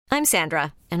I'm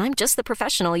Sandra, and I'm just the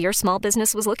professional your small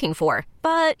business was looking for.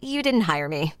 But you didn't hire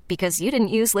me because you didn't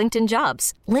use LinkedIn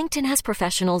Jobs. LinkedIn has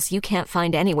professionals you can't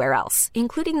find anywhere else,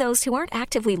 including those who aren't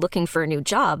actively looking for a new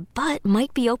job, but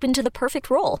might be open to the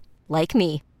perfect role, like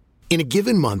me. In a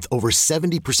given month, over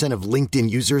 70% of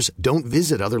LinkedIn users don't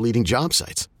visit other leading job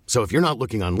sites. So if you're not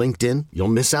looking on LinkedIn, you'll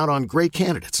miss out on great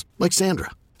candidates like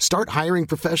Sandra. Start hiring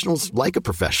professionals like a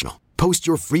professional. Post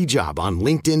your free job on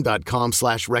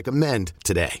linkedin.com/recommend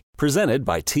today. Presented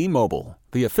by T-Mobile,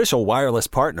 the official wireless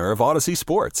partner of Odyssey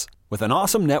Sports. With an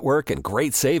awesome network and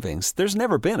great savings, there's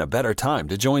never been a better time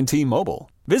to join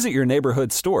T-Mobile. Visit your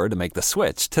neighborhood store to make the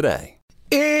switch today.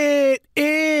 It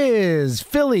is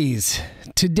Phillies.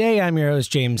 Today I'm your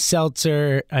host, James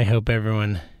Seltzer. I hope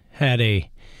everyone had a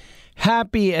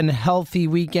happy and healthy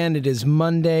weekend. It is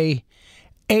Monday,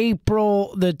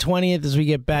 April the 20th as we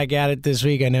get back at it this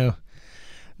week. I know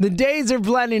the days are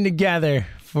blending together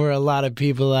for a lot of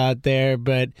people out there,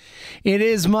 but it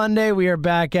is Monday. We are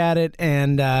back at it,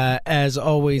 and as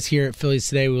always here at Phillies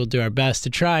Today, we will do our best to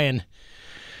try and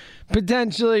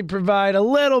potentially provide a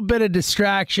little bit of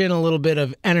distraction, a little bit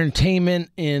of entertainment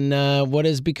in what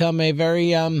has become a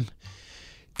very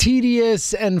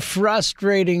tedious and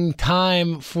frustrating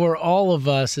time for all of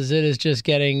us, as it is just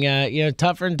getting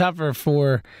tougher and tougher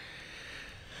for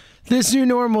this new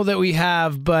normal that we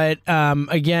have. But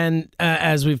again,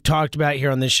 as we've talked about here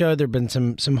on the show, there have been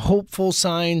some hopeful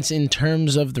signs in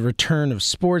terms of the return of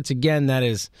sports. Again, that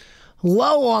is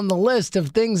low on the list of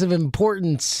things of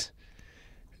importance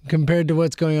compared to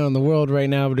what's going on in the world right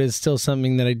now, but it's still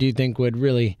something that I do think would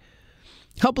really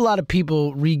help a lot of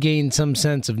people regain some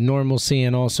sense of normalcy.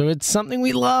 And also, it's something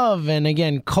we love. And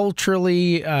again,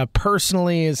 culturally,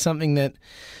 personally, is something that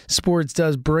sports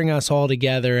does bring us all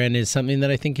together and is something that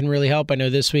I think can really help. I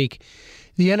know this week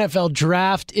the NFL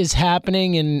draft is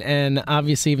happening, and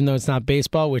obviously, even though it's not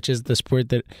baseball, which is the sport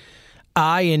that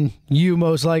I and you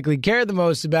most likely care the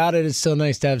most about, it's still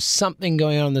nice to have something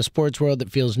going on in the sports world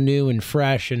that feels new and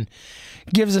fresh and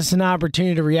gives us an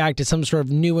opportunity to react to some sort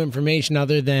of new information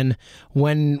other than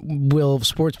when will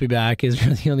sports be back is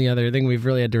really the only other thing we've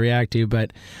really had to react to.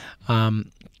 But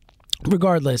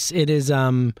regardless, it is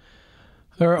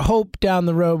our hope down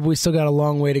the road. We still got a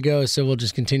long way to go, so we'll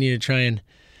just continue to try and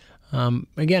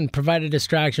again, provide a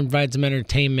distraction, provide some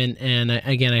entertainment, and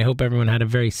again, I hope everyone had a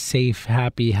very safe,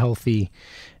 happy, healthy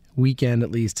weekend,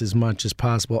 at least as much as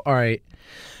possible. All right,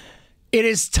 it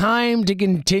is time to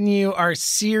continue our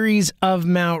series of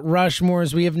Mount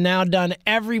Rushmores. We have now done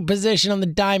every position on the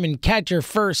diamond: catcher,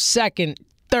 first, second,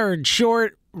 third,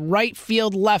 short, right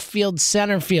field, left field,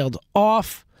 center field,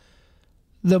 off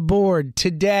the board.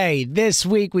 Today, this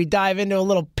week, we dive into a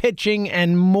little pitching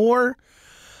and more.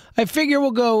 I figure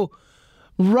we'll go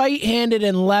right-handed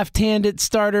and left-handed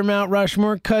starter Mount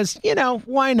Rushmore because,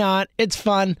 why not? It's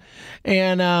fun.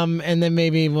 And then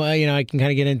maybe, I can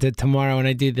kind of get into tomorrow when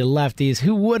I do the lefties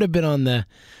who would have been on the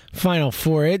Final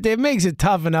Four. It makes it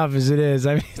tough enough as it is.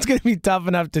 I mean, it's going to be tough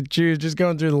enough to choose. Just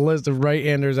going through the list of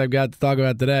right-handers I've got to talk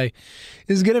about today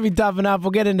is going to be tough enough.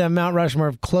 We'll get into Mount Rushmore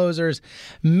of closers,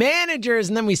 managers,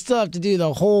 and then we still have to do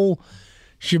the whole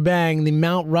shebang, the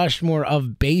Mount Rushmore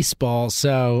of baseball.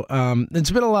 So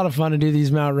it's been a lot of fun to do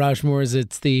these Mount Rushmores.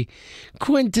 It's the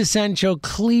quintessential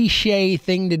cliche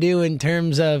thing to do in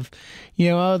terms of,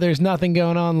 there's nothing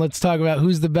going on, let's talk about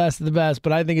who's the best of the best.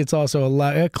 But I think it's also a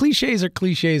lot. Cliches are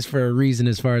cliches for a reason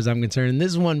as far as I'm concerned. And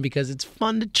this one because it's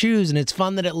fun to choose, and it's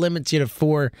fun that it limits you to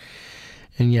 4,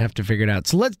 and you have to figure it out.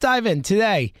 So let's dive in.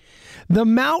 Today, the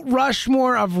Mount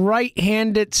Rushmore of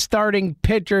right-handed starting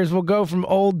pitchers. Will go from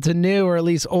old to new, or at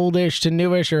least oldish to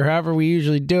newish, or however we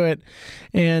usually do it.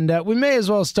 And we may as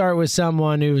well start with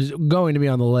someone who's going to be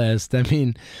on the list. I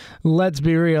mean, let's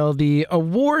be real. The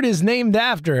award is named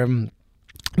after him.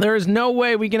 There is no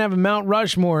way we can have a Mount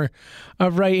Rushmore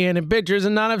of right-handed pitchers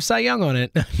and not have Cy Young on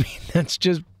it. I mean, that's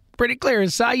just pretty clear.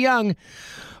 Cy Young,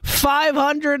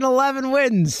 511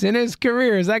 wins in his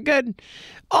career. Is that good?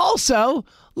 Also,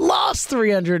 lost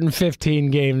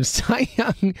 315 games. Cy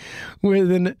Young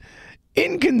with an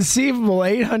inconceivable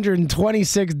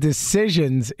 826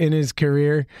 decisions in his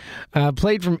career.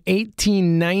 Played from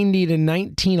 1890 to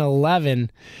 1911.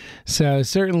 So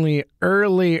certainly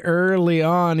early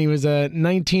on, he was a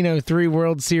 1903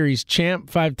 World Series champ,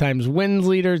 5 times wins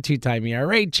leader, 2-time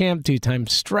ERA champ, 2-time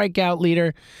strikeout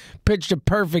leader. Pitched a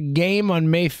perfect game on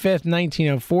May 5th,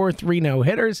 1904, 3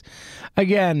 no-hitters.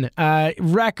 Again,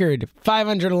 record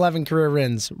 511 career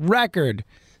wins. Record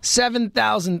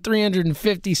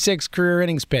 7,356 career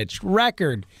innings pitched.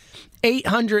 Record.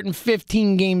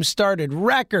 815 games started.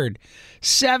 Record.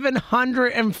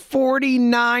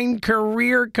 749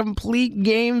 career complete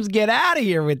games. Get out of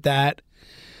here with that.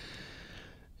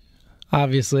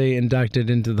 Obviously inducted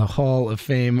into the Hall of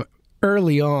Fame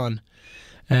early on.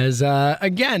 As,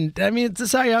 again, I mean, it's a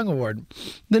Cy Young Award.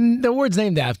 The award's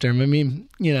named after him. I mean,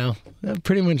 you know, that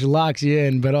pretty much locks you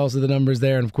in, but also the numbers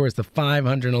there, and, of course, the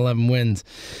 511 wins.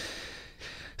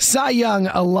 Cy Young,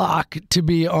 a lock to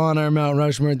be on our Mount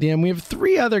Rushmore at the end. We have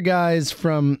three other guys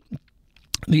from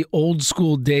the old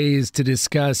school days to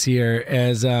discuss here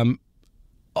as,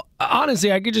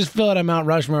 honestly, I could just fill out a Mount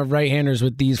Rushmore of right-handers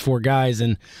with these four guys,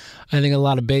 and I think a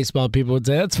lot of baseball people would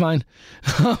say, that's fine.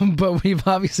 But we've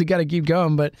obviously got to keep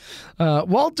going. But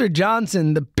Walter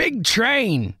Johnson, the big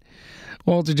train.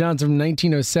 Walter Johnson from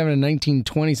 1907 to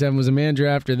 1927 was a manager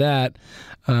after that.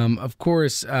 Of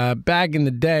course, back in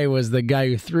the day was the guy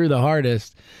who threw the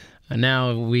hardest.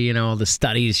 Now all the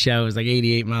studies show it's like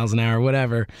 88 miles an hour,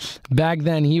 whatever. Back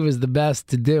then, he was the best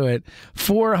to do it.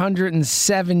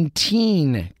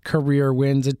 417 career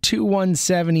wins, a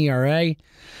 2.17 ERA,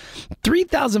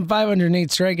 3,508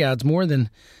 strikeouts, more than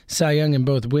Cy Young in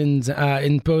both wins,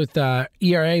 in both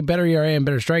ERA, better ERA and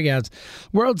better strikeouts.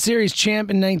 World Series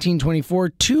champ in 1924,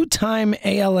 two-time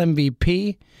AL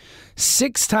MVP,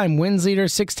 six-time wins leader,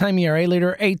 six-time ERA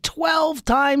leader, a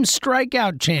 12-time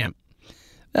strikeout champ.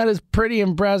 That is pretty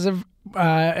impressive.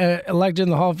 Elected in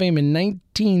the Hall of Fame in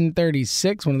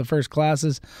 1936, one of the first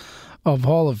classes of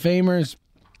Hall of Famers.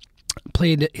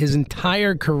 Played his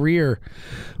entire career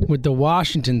with the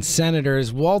Washington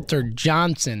Senators. Walter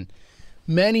Johnson,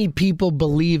 many people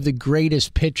believe the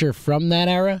greatest pitcher from that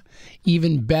era,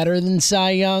 even better than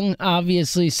Cy Young.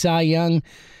 Obviously, Cy Young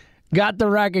got the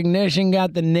recognition,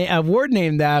 got the award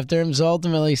named after him, so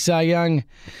ultimately Cy Young,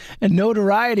 and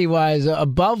notoriety-wise,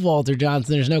 above Walter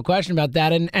Johnson. There's no question about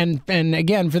that. And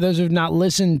again, for those who have not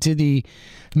listened to the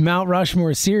Mount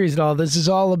Rushmore series at all, this is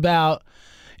all about,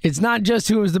 it's not just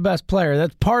who was the best player.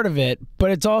 That's part of it,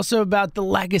 but it's also about the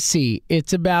legacy.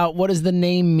 It's about what does the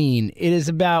name mean. It is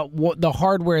about what the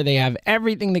hardware they have,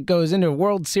 everything that goes into it,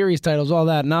 World Series titles, all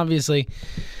that, and obviously,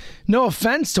 no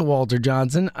offense to Walter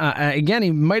Johnson. Again,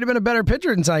 he might have been a better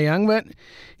pitcher than Cy Young, but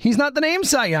he's not the name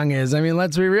Cy Young is. I mean,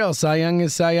 let's be real. Cy Young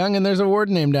is Cy Young, and there's an award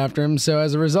named after him. So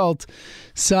as a result,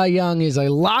 Cy Young is a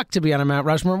lock to be on a Mount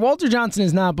Rushmore. Walter Johnson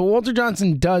is not, but Walter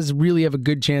Johnson does really have a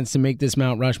good chance to make this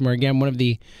Mount Rushmore. Again, one of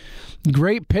the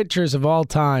great pitchers of all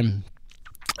time.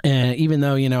 And even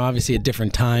though, obviously a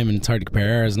different time, and it's hard to compare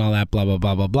eras and all that, blah, blah,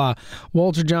 blah, blah, blah,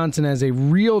 Walter Johnson has a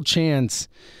real chance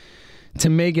to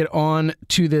make it on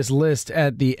to this list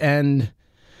at the end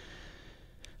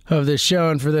of the show.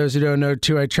 And for those who don't know,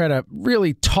 too, I try to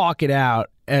really talk it out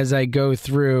as I go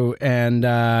through. And,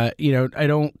 I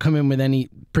don't come in with any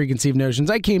preconceived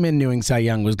notions. I came in knowing Cy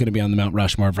Young was going to be on the Mount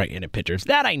Rushmore of right-handed pitchers.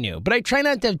 That I knew. But I try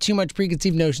not to have too much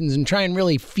preconceived notions and try and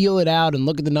really feel it out and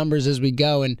look at the numbers as we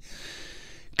go and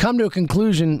come to a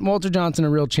conclusion. Walter Johnson, a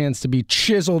real chance to be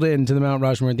chiseled into the Mount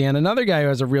Rushmore at the end. Another guy who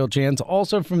has a real chance,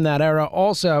 also from that era,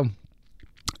 also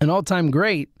an all-time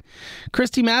great,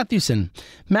 Christy Mathewson.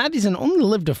 Mathewson only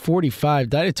lived to 45,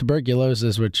 died of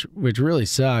tuberculosis, which really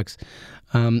sucks.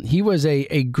 He was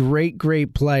a great,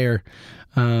 great player.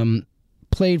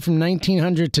 Played from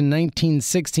 1900 to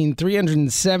 1916,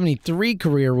 373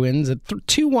 career wins, a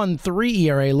 2.13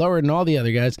 ERA, lower than all the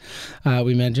other guys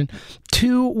we mentioned.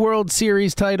 2 World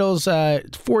Series titles,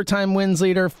 4-time wins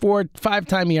leader,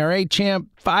 5-time ERA champ,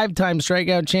 5-time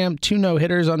strikeout champ, 2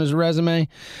 no-hitters on his resume.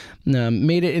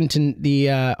 Made it into the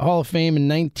Hall of Fame in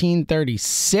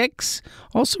 1936.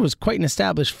 Also was quite an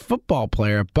established football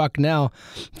player at Bucknell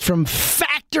from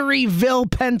Factoryville,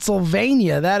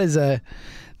 Pennsylvania. That is a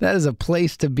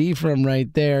place to be from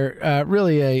right there.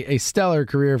 Really a stellar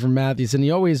career from Mathewson. He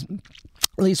always,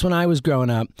 at least when I was growing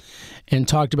up and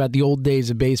talked about the old days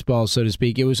of baseball, so to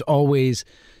speak, it was always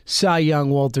Cy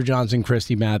Young, Walter Johnson,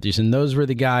 Christy Mathewson. Those were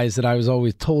the guys that I was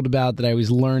always told about, that I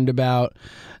always learned about,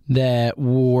 that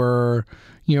were,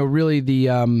 really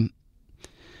the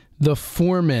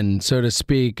foreman, so to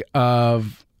speak,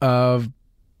 of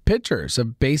pitchers,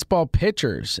 of baseball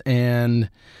pitchers. And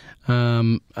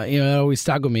it always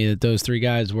stuck with me that those three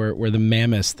guys were the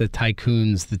mammoths, the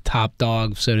tycoons, the top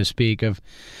dogs, so to speak, of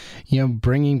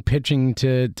bringing pitching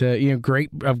to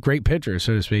great pitchers,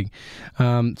 so to speak.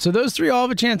 So those three all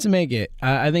have a chance to make it.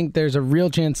 I think there's a real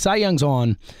chance. Cy Young's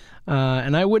on,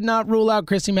 and I would not rule out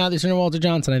Christy Mathewson or Walter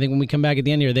Johnson. I think when we come back at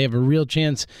the end here, they have a real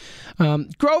chance.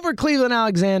 Grover Cleveland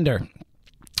Alexander.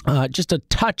 Just a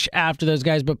touch after those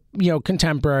guys, but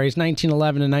contemporaries,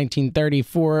 1911 to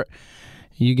 1934.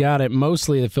 You got it.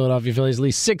 Mostly the Philadelphia Phillies. At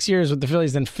least 6 years with the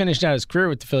Phillies, then finished out his career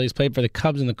with the Phillies, played for the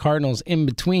Cubs and the Cardinals in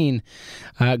between.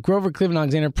 Grover Cleveland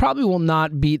Alexander probably will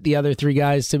not beat the other three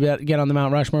guys to get on the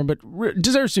Mount Rushmore, but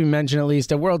deserves to be mentioned at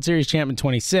least. A World Series champ in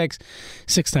 26,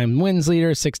 six-time wins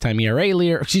leader, six-time ERA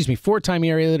leader, four-time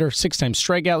ERA leader, six-time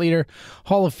strikeout leader,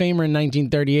 Hall of Famer in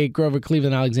 1938. Grover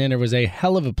Cleveland Alexander was a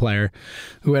hell of a player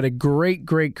who had a great,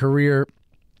 great career.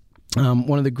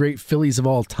 One of the great Phillies of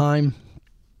all time.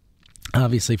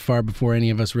 Obviously, far before any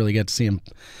of us really got to see him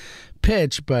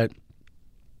pitch, but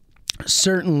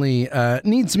certainly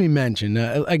needs to be mentioned.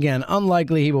 Again,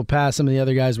 unlikely he will pass some of the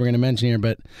other guys we're going to mention here,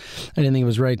 but I didn't think it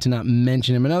was right to not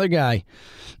mention him. Another guy,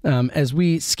 as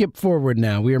we skip forward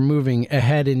now, we are moving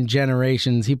ahead in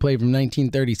generations. He played from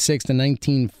 1936 to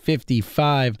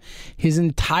 1955. His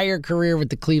entire career with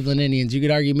the Cleveland Indians, you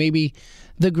could argue maybe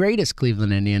the greatest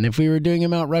Cleveland Indian. If we were doing a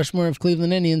Mount Rushmore of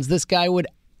Cleveland Indians, this guy would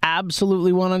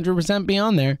absolutely 100% be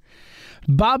on there.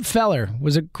 Bob Feller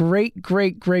was a great,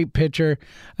 great, great pitcher.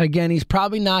 Again, he's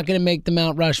probably not going to make the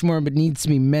Mount Rushmore, but needs to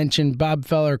be mentioned. Bob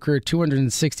Feller, career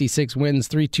 266 wins,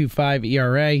 3.25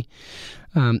 ERA.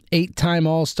 8-time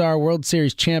All-Star, World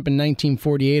Series champ in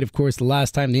 1948. Of course, the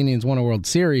last time the Indians won a World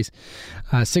Series.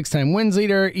 6-time wins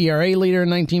leader, ERA leader in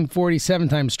 1940,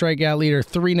 7-time strikeout leader,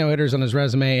 3 no-hitters on his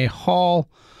resume. A Hall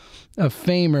of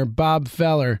Famer, Bob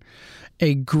Feller.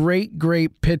 A great,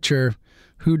 great pitcher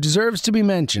who deserves to be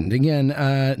mentioned. Again,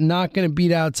 not going to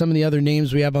beat out some of the other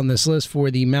names we have on this list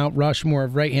for the Mount Rushmore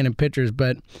of right-handed pitchers,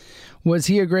 but was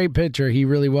he a great pitcher? He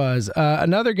really was.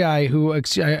 Another guy who,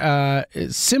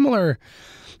 similar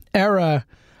era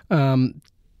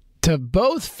to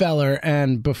both Feller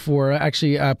and before,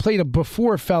 actually played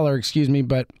before Feller,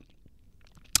 but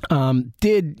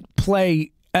did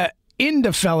play into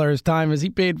Feller's time, as he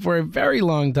played for a very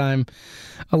long time,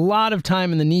 a lot of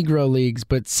time in the Negro Leagues,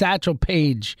 but Satchel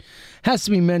Paige has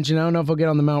to be mentioned. I don't know if he'll get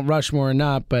on the Mount Rushmore or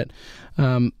not, but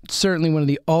certainly one of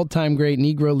the all-time great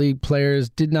Negro League players.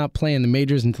 Did not play in the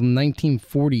majors until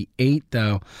 1948,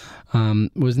 though.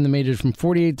 Was in the majors from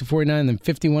 48 to 49, then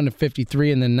 51 to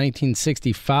 53, and then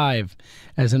 1965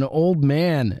 as an old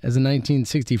man, as a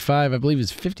 1965, I believe he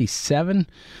was 57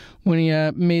 when he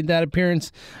made that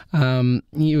appearance.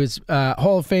 He was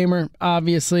Hall of Famer,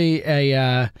 obviously.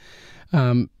 The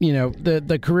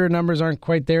career numbers aren't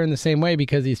quite there in the same way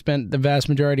because he spent the vast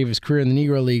majority of his career in the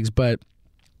Negro Leagues, but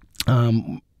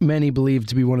many believe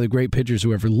to be one of the great pitchers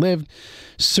who ever lived.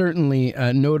 Certainly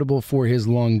notable for his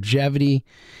longevity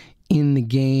in the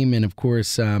game, and of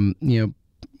course,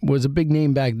 was a big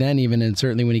name back then even, and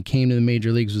certainly when he came to the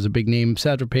major leagues was a big name.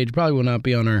 Satchel Paige probably will not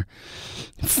be on our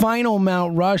final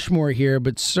Mount Rushmore here,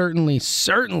 but certainly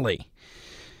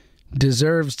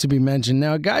deserves to be mentioned.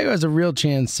 Now, a guy who has a real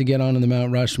chance to get onto the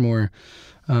Mount Rushmore,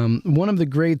 one of the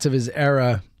greats of his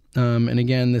era, and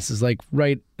again, this is like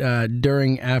right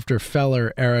during after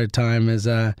Feller era time, as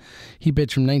he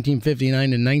pitched from 1959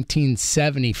 to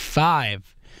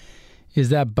 1975, is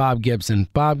that Bob Gibson.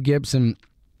 Bob Gibson,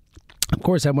 of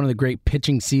course, had one of the great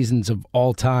pitching seasons of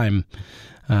all time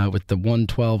with the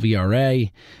 1.12 ERA in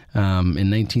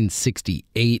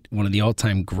 1968, one of the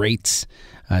all-time greats.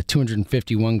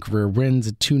 251 career wins,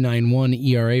 a 2.91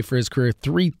 ERA for his career,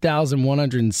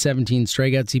 3,117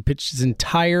 strikeouts. He pitched his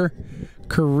entire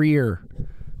career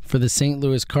for the St.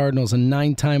 Louis Cardinals, a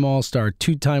 9-time All-Star,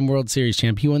 2-time World Series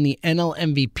champ. He won the NL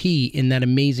MVP in that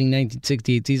amazing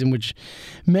 1968 season, which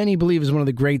many believe is one of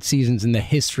the great seasons in the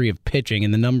history of pitching,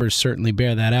 and the numbers certainly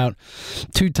bear that out.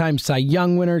 2-time Cy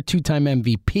Young winner, 2-time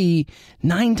MVP,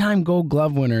 9-time Gold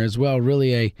Glove winner as well.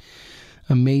 Really a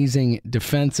amazing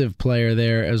defensive player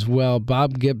there as well.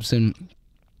 Bob Gibson,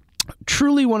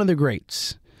 truly one of the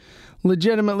greats.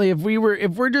 Legitimately, if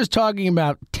we're just talking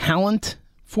about talent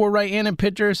for right-handed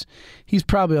pitchers, he's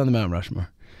probably on the Mount Rushmore.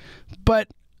 But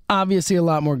obviously a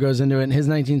lot more goes into it, and his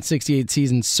 1968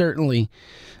 season certainly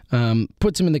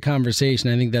puts him in the conversation.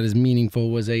 I think that is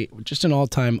meaningful. Was just an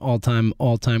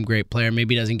all-time great player.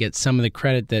 Maybe doesn't get some of the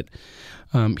credit that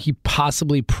he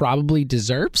probably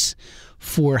deserves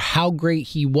for how great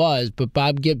he was, but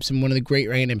Bob Gibson, one of the great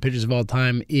right-handed pitchers of all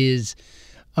time, is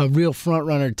a real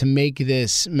front-runner to make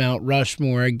this Mount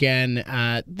Rushmore. Again,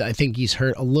 I think he's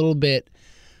hurt a little bit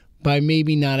by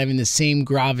maybe not having the same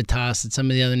gravitas that some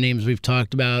of the other names we've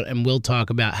talked about and will talk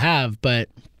about have, but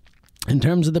In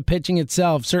terms of the pitching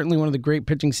itself, certainly one of the great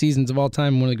pitching seasons of all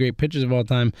time, one of the great pitchers of all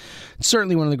time,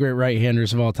 certainly one of the great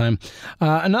right-handers of all time.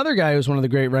 Another guy who's one of the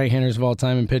great right-handers of all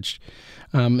time and pitched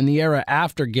in the era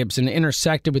after Gibson,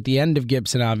 intersected with the end of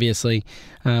Gibson, obviously,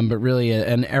 but really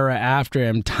an era after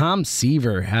him. Tom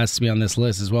Seaver has to be on this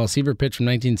list as well. Seaver pitched from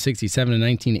 1967 to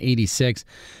 1986.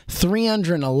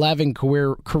 311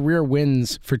 career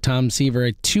wins for Tom Seaver,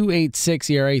 a 2.86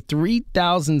 ERA,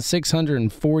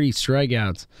 3,640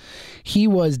 strikeouts. He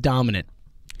was dominant.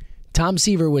 Tom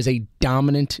Seaver was a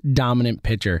dominant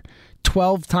pitcher.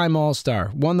 12-time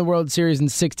All-Star. Won the World Series in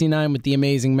 69 with the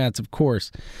amazing Mets, of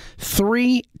course.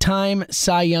 3-time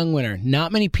Cy Young winner.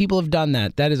 Not many people have done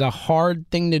that. That is a hard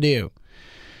thing to do.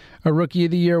 A Rookie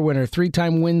of the Year winner.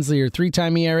 3-time wins leader.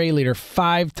 3-time ERA leader.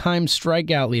 5-time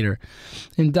strikeout leader.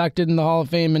 Inducted in the Hall of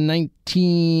Fame in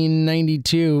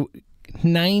 1992.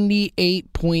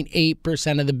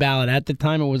 98.8% of the ballot. At the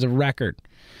time, it was a record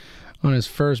on his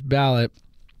first ballot.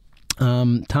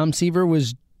 Tom Seaver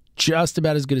was just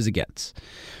about as good as it gets.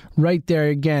 Right there,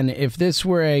 again, if this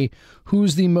were a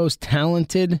who's the most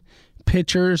talented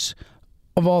pitchers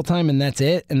of all time, and that's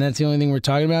it, and that's the only thing we're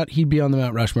talking about, he'd be on the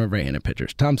Mount Rushmore of right-handed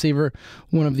pitchers. Tom Seaver,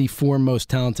 one of the 4 most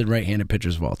talented right-handed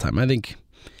pitchers of all time. I think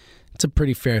it's a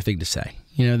pretty fair thing to say.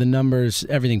 You know, the numbers,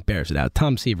 everything bears it out.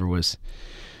 Tom Seaver was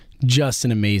just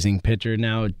an amazing pitcher.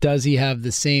 Now, does he have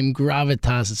the same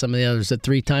gravitas as some of the others? The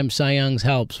 3-time Cy Youngs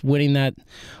helps. Winning that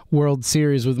World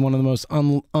Series with one of the most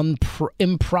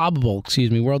improbable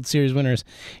World Series winners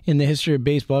in the history of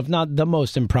baseball, if not the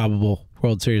most improbable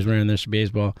World Series winner in the history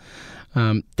of baseball,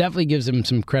 definitely gives him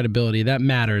some credibility. That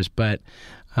matters, but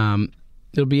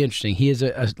it'll be interesting. He is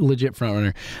a legit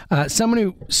frontrunner. Someone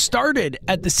who started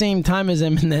at the same time as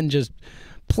him and then just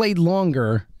played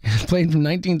longer, played from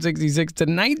 1966 to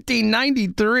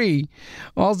 1993,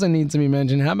 also needs to be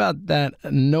mentioned. How about that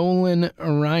Nolan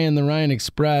Ryan, the Ryan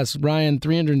Express? Ryan,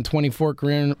 324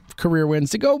 career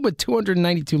wins to go with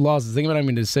 292 losses. Think about how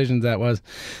many decisions that was.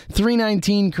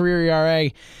 319 career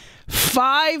ERA,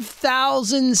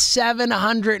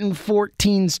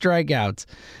 5,714 strikeouts.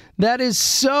 That is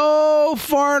so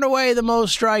far and away the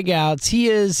most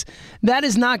strikeouts. That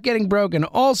is not getting broken.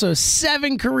 Also,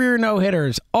 7 career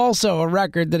no-hitters. Also a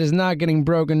record that is not getting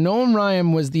broken. Nolan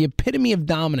Ryan was the epitome of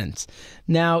dominance.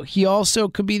 Now, he also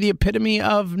could be the epitome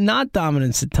of not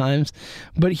dominance at times,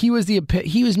 but he was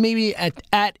maybe at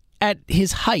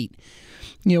his height.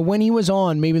 You know, when he was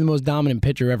on, maybe the most dominant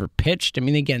pitcher ever pitched. I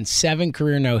mean, again, 7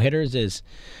 career no-hitters is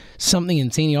something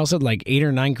insane. He also had like 8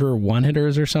 or 9 career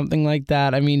one-hitters or something like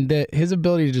that. I mean, his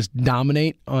ability to just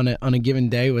dominate on a given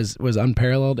day was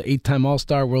unparalleled. 8-time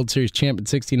All-Star, World Series champ at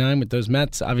 69 with those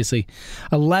Mets. Obviously,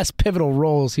 a less pivotal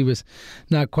roles. He was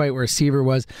not quite where Seaver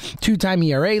was. 2-time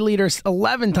ERA leader,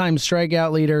 11-time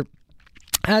strikeout leader.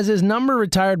 Has his number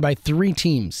retired by 3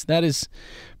 teams. That is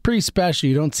pretty special.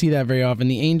 You don't see that very often.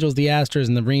 The Angels, the Astros,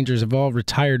 and the Rangers have all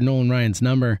retired Nolan Ryan's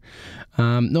number.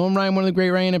 Nolan Ryan, one of the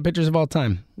great right-handed pitchers of all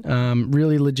time.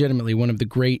 Really legitimately one of the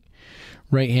great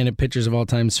right-handed pitchers of all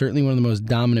time. Certainly one of the most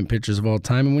dominant pitchers of all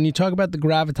time. And when you talk about the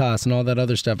gravitas and all that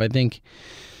other stuff, I think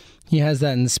he has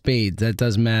that in spades. That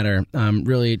does matter.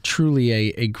 Really, truly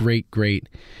a great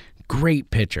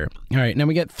pitcher. All right, now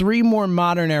we got 3 more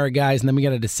modern era guys, and then we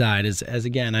got to decide. As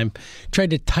again, I'm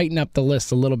trying to tighten up the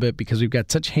list a little bit because we've got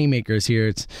such haymakers here.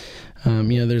 It's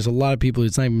there's a lot of people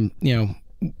who's not even,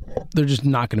 they're just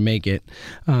not going to make it.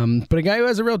 But a guy who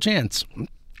has a real chance.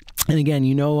 And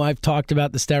again, I've talked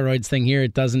about the steroids thing here.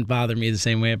 It doesn't bother me the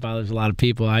same way it bothers a lot of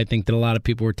people. I think that a lot of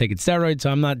people were taking steroids, so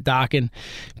I'm not docking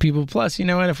people. Plus, you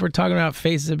know what? If we're talking about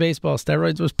faces of baseball,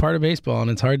 steroids was part of baseball,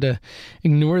 and it's hard to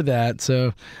ignore that.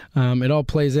 So it all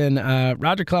plays in.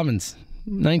 Roger Clemens,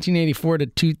 1984 to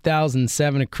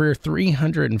 2007, a career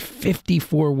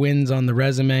 354 wins on the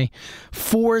resume,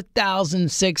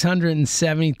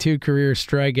 4,672 career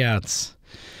strikeouts.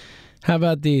 How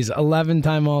about these?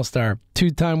 11-time All-Star,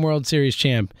 2-time World Series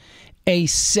champ, a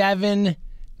 7-time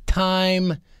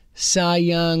Cy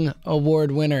Young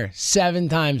Award winner. 7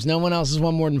 times. No one else has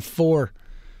won more than 4.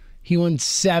 He won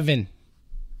 7.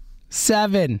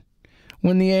 7.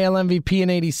 Won the AL MVP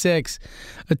in 86.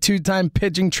 A 2-time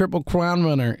pitching Triple Crown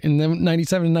runner in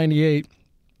 97 and 98.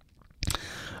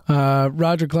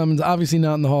 Roger Clemens, obviously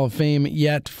not in the Hall of Fame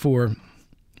yet for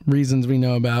reasons we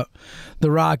know about.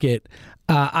 The Rocket.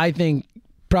 I think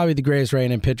probably the greatest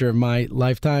right-handed pitcher of my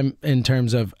lifetime in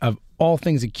terms of all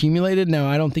things accumulated. Now,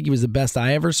 I don't think he was the best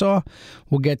I ever saw.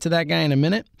 We'll get to that guy in a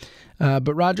minute.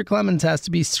 But Roger Clemens has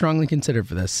to be strongly considered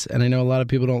for this. And I know a lot of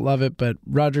people don't love it, but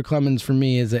Roger Clemens for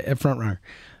me is a front runner.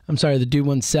 the dude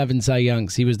won 7 Cy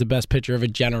Youngs. He was the best pitcher of a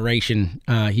generation.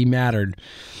 He mattered.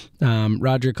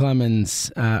 Roger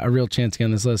Clemens, a real chance to get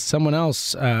on this list. Someone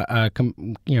else,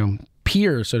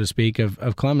 peer, so to speak,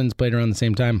 of Clemens, played around the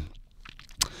same time.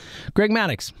 Greg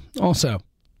Maddux also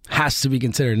has to be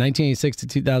considered. 1986 to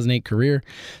 2008 career,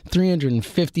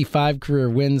 355 career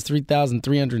wins,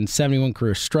 3,371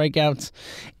 career strikeouts,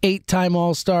 8-time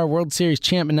All-Star, World Series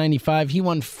champ in 95. He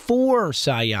won 4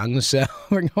 Cy Youngs, so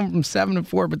we're going from 7 to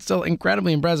 4, but still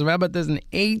incredibly impressive. How about this? An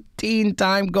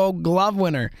 18-time Gold Glove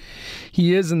winner.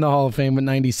 He is in the Hall of Fame with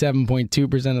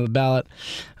 97.2% of the ballot.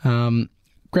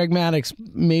 Greg Maddux,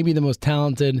 maybe the most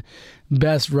talented,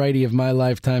 best righty of my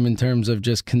lifetime in terms of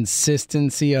just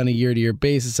consistency on a year-to-year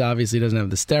basis. Obviously, he doesn't have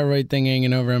the steroid thing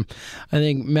hanging over him. I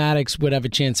think Maddux would have a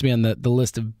chance to be on the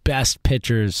list of best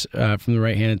pitchers from the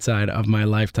right-handed side of my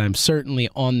lifetime. Certainly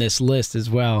on this list as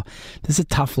well. This is a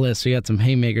tough list. We got some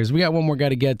haymakers. We got one more guy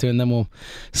to get to, and then we'll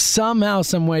somehow,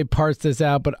 some way parse this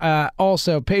out. But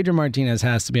also, Pedro Martinez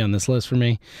has to be on this list for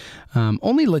me.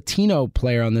 Only Latino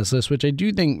player on this list, which I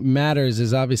do think matters,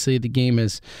 is obviously the game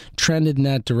has trended in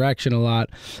that direction a lot.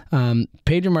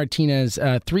 Pedro Martinez,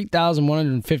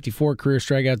 3,154 career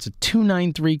strikeouts, a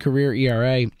 2.93 career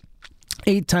ERA,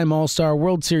 8-time All-Star,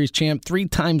 World Series champ,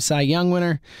 3-time Cy Young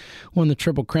winner, won the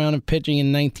Triple Crown of pitching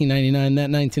in 1999. That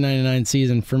 1999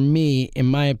 season, for me, in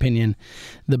my opinion,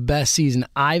 the best season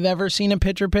I've ever seen a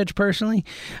pitcher pitch personally.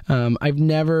 I've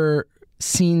never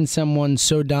seen someone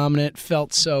so dominant,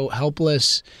 felt so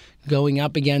helpless going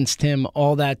up against him,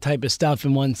 all that type of stuff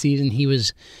in one season. He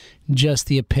was just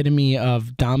the epitome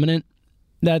of dominant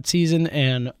that season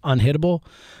and unhittable.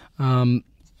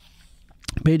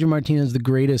 Pedro Martinez, the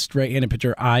greatest right-handed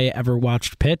pitcher I ever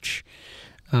watched pitch.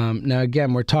 Now,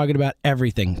 again, we're talking about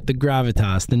everything, the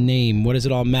gravitas, the name, what does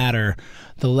it all matter,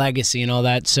 the legacy and all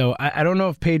that. So I don't know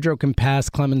if Pedro can pass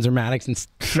Clemens or Maddux. In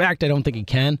fact, I don't think he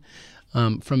can.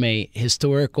 From a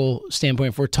historical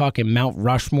standpoint, if we're talking Mount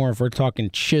Rushmore, if we're talking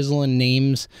chiseling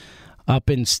names up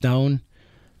in stone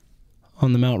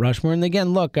on the Mount Rushmore. And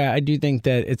again, look, I do think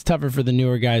that it's tougher for the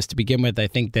newer guys to begin with. I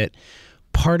think that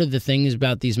part of the thing is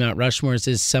about these Mount Rushmores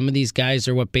is some of these guys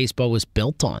are what baseball was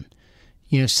built on.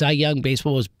 Cy Young,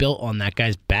 baseball was built on that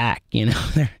guy's back.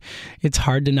 It's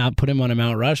hard to not put him on a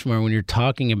Mount Rushmore when you're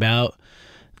talking about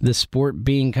the sport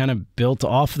being kind of built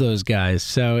off those guys.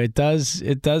 So it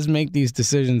does make these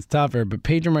decisions tougher. But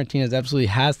Pedro Martinez absolutely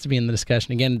has to be in the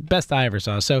discussion. Again, best I ever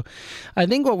saw. So I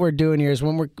think what we're doing here is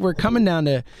when we're coming down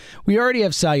to, we already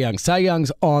have Cy Young. Cy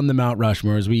Young's on the Mount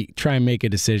Rushmore as we try and make a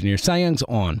decision here. Cy Young's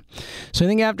on. So I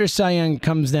think after Cy Young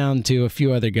comes down to a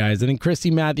few other guys, I think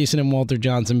Christy Mathewson and Walter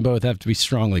Johnson both have to be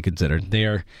strongly considered. They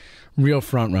are real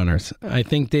front runners. I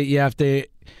think that you have to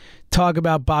talk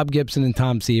about Bob Gibson and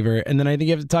Tom Seaver, and then I think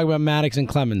you have to talk about Maddux and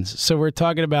Clemens. So we're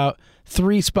talking about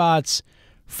 3 spots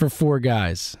for 4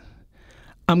 guys.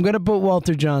 I'm going to put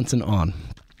Walter Johnson on.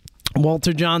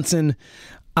 Walter Johnson,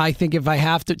 I think if I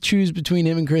have to choose between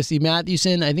him and Christy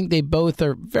Mathewson, I think they both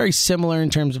are very similar in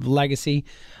terms of legacy.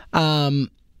 I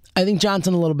think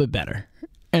Johnson a little bit better.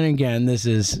 And again, this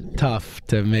is tough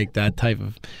to make that type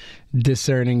of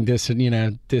discerning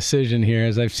decision here,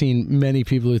 as I've seen many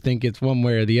people who think it's one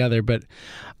way or the other. But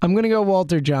I'm going to go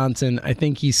Walter Johnson. I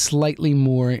think he's slightly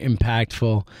more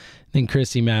impactful than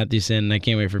Christy Mathewson. I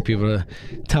can't wait for people to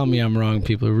tell me I'm wrong,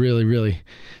 people who really, really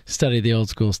study the old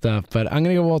school stuff. But I'm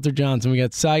going to go Walter Johnson. We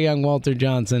got Cy Young, Walter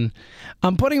Johnson.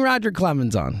 I'm putting Roger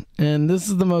Clemens on. And this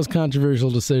is the most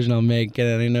controversial decision I'll make.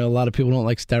 And I know a lot of people don't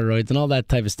like steroids and all that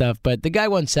type of stuff. But the guy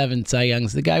won 7 Cy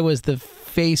Youngs. The guy was the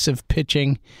face of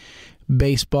pitching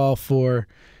baseball for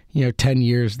 10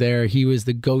 years there. He was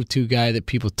the go-to guy that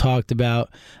people talked about.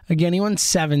 Again, he won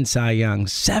 7 Cy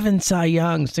Youngs. 7 Cy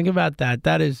Youngs. Think about that.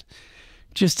 That is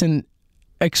just an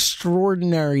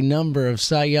extraordinary number of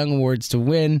Cy Young awards to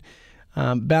win.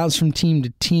 Bounced from team to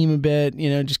team a bit.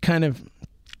 Just kind of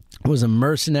was a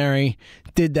mercenary.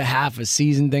 Did the half a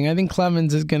season thing. I think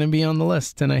Clemens is going to be on the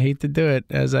list, and I hate to do it,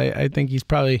 as I think he's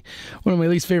probably one of my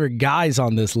least favorite guys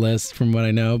on this list from what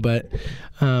I know, but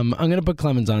I'm going to put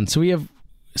Clemens on. So we have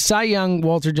Cy Young,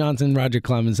 Walter Johnson, Roger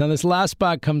Clemens. Now this last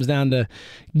spot comes down to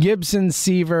Gibson,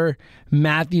 Seaver,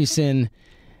 Mathewson,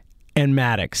 and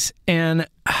Maddux. And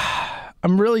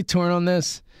I'm really torn on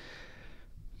this.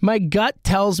 My gut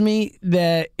tells me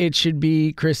that it should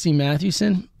be Christy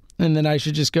Mathewson, and then I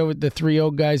should just go with the 3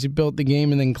 old guys who built the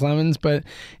game and then Clemens. But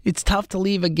it's tough to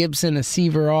leave a Gibson, a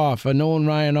Seaver off, a Nolan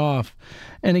Ryan off.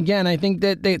 And again, I think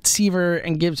that Seaver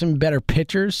and Gibson better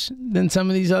pitchers than some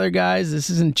of these other guys. This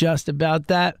isn't just about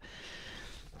that.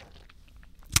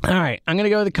 All right, I'm going to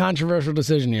go with a controversial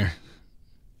decision here.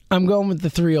 I'm going with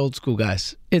the 3 old school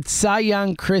guys. It's Cy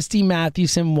Young, Christy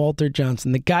Mathewson, Walter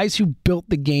Johnson, the guys who built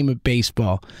the game of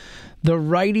baseball. The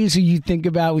righties who you think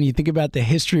about when you think about the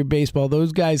history of baseball,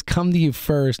 those guys come to you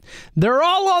first. They're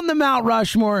all on the Mount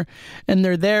Rushmore, and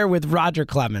they're there with Roger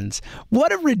Clemens.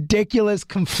 What a ridiculous,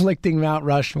 conflicting Mount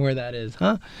Rushmore that is,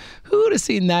 huh? Who would have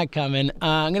seen that coming?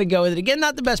 I'm going to go with it. Again,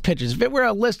 not the best pitchers. If it were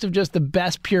a list of just the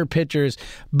best pure pitchers,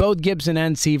 both Gibson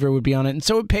and Seaver would be on it, and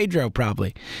so would Pedro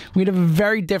probably. We'd have a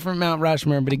very different Mount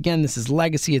Rushmore, but again, this is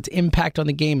legacy. It's impact on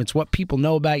the game. It's what people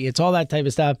know about you. It's all that type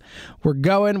of stuff. We're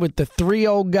going with the three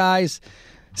old guys.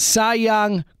 Cy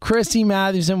Young, Christy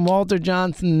Mathewson, Walter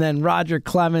Johnson, and then Roger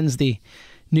Clemens, the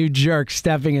new jerk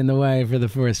stepping in the way for the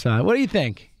fourth spot. What do you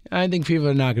think? I think people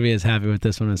are not going to be as happy with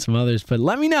this one as some others, but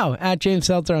let me know. At James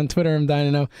Seltzer on Twitter, I'm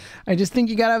dying to know. I just think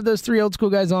you got to have those three old school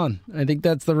guys on. I think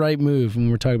that's the right move when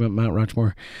we're talking about Mount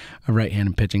Rushmore,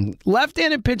 right-handed pitching.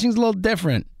 Left-handed pitching's a little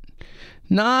different.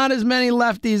 Not as many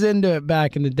lefties into it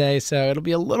back in the day, so it'll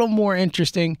be a little more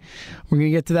interesting. We're going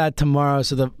to get to that tomorrow.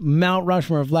 So the Mount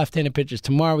Rushmore of left-handed pitchers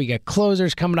tomorrow. We got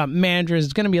closers coming up, managers.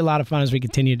 It's going to be a lot of fun as we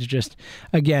continue to just,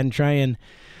 again, try and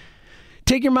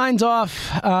take your minds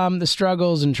off the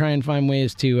struggles and try and find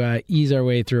ways to ease our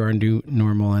way through our new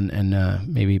normal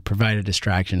and maybe provide a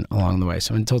distraction along the way.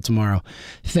 So until tomorrow,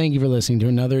 thank you for listening to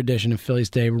another edition of Phillies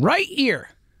Day right here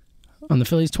on the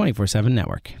Phillies 24/7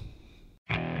 Network.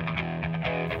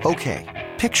 Okay,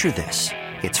 picture this.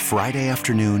 It's Friday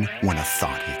afternoon when a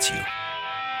thought hits you.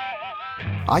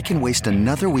 I can waste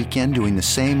another weekend doing the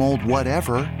same old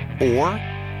whatever, or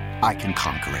I can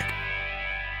conquer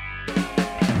it.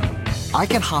 I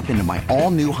can hop into my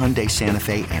all-new Hyundai Santa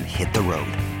Fe and hit the road.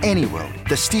 Any road.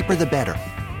 The steeper, the better.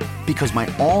 Because my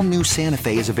all-new Santa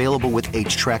Fe is available with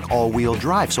H-Track all-wheel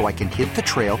drive, so I can hit the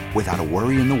trail without a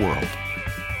worry in the world.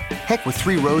 Heck, with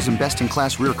 3 rows and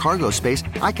best-in-class rear cargo space,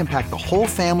 I can pack the whole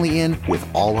family in with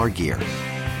all our gear.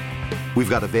 We've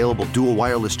got available dual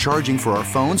wireless charging for our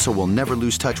phones, so we'll never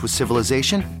lose touch with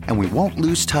civilization, and we won't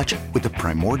lose touch with the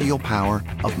primordial power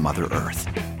of Mother Earth.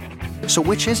 So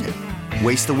which is it?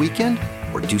 Waste the weekend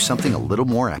or do something a little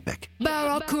more epic?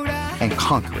 And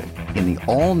conquer it in the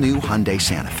all-new Hyundai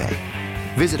Santa Fe.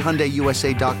 Visit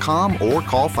HyundaiUSA.com or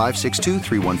call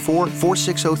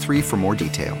 562-314-4603 for more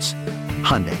details.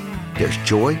 Hyundai, there's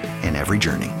joy in every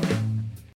journey.